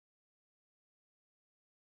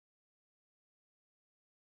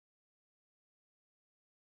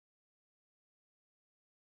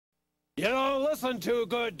You don't listen too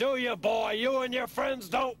good, do you, boy? You and your friends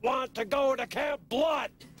don't want to go to Campblood.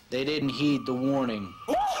 They didn't heed the warning.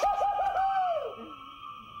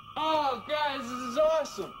 Oh, guys, this is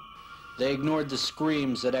awesome. They ignored the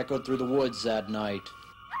screams that echoed through the woods that night.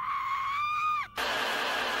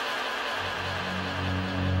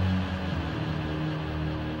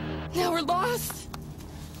 Now we're lost.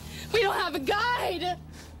 We don't have a guide.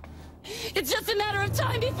 It's just a matter of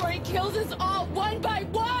time before he kills us all one by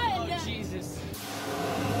one. Oh, Jesus.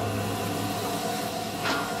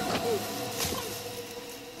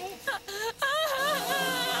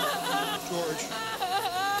 George.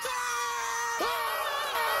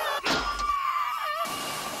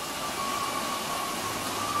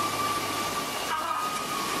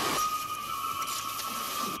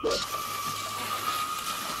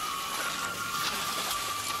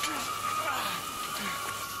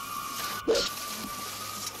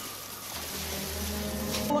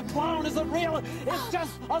 The clown isn't real. It's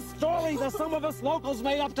just a story that some of us locals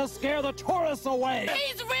made up to scare the tourists away.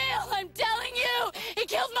 He's real, I'm telling you. He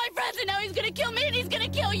killed my friends and now he's gonna kill me and he's gonna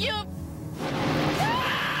kill you.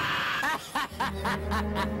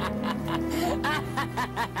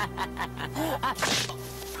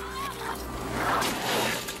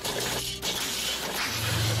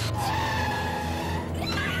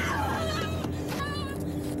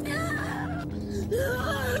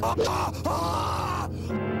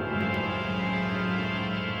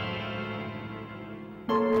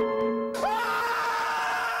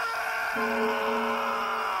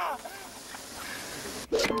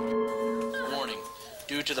 Warning.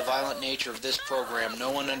 Due to the violent nature of this program,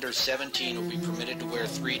 no one under 17 will be permitted to wear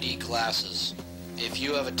 3D glasses. If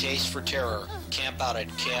you have a taste for terror, camp out at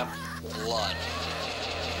Campblood.